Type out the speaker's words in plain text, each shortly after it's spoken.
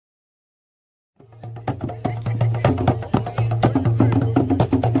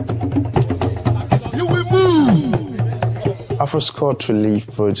Afro-scot Relief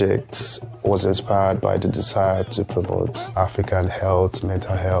Project was inspired by the desire to promote African health,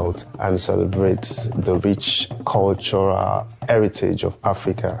 mental health, and celebrate the rich cultural heritage of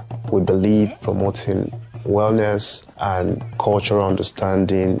Africa. We believe promoting wellness and cultural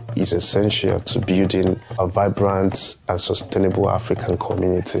understanding is essential to building a vibrant and sustainable African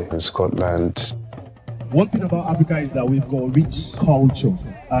community in Scotland. One thing about Africa is that we've got rich culture,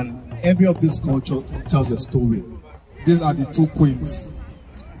 and every of this culture tells a story. These are the 2 queens.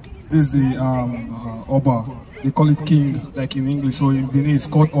 This is the Oba. They call it king, like in English, so in Benin it's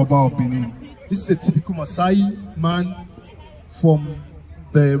called Oba of Benin. This is a typical Maasai man from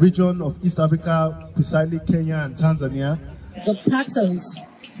the region of East Africa, precisely Kenya and Tanzania. The patterns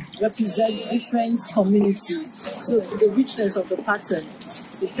represent different communities, so the richness of the pattern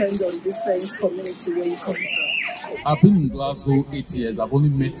depends on different community where you come from. I've been in Glasgow 8 years. I've only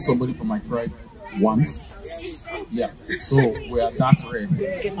met somebody from my tribe once. Yeah, so we are that rare.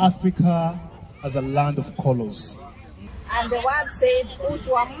 Africa as a land of colors. And the word says,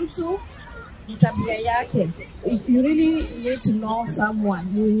 if you really need to know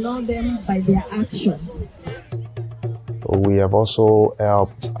someone, you know them by their actions. We have also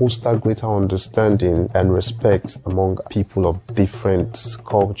helped foster greater understanding and respect among people of different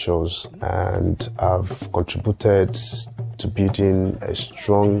cultures, and have contributed to building a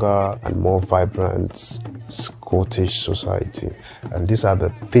stronger and more vibrant Scottish society. And these are the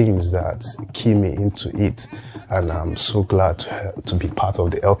things that key me into it, and I'm so glad to be part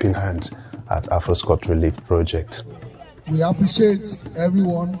of the helping hand at Afro-scot Relief Project. We appreciate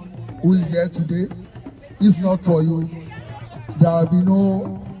everyone who is here today. If not for you, there will be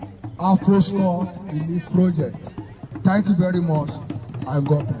no Afro-scot Relief Project. Thank you very much, and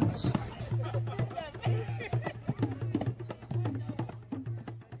God bless.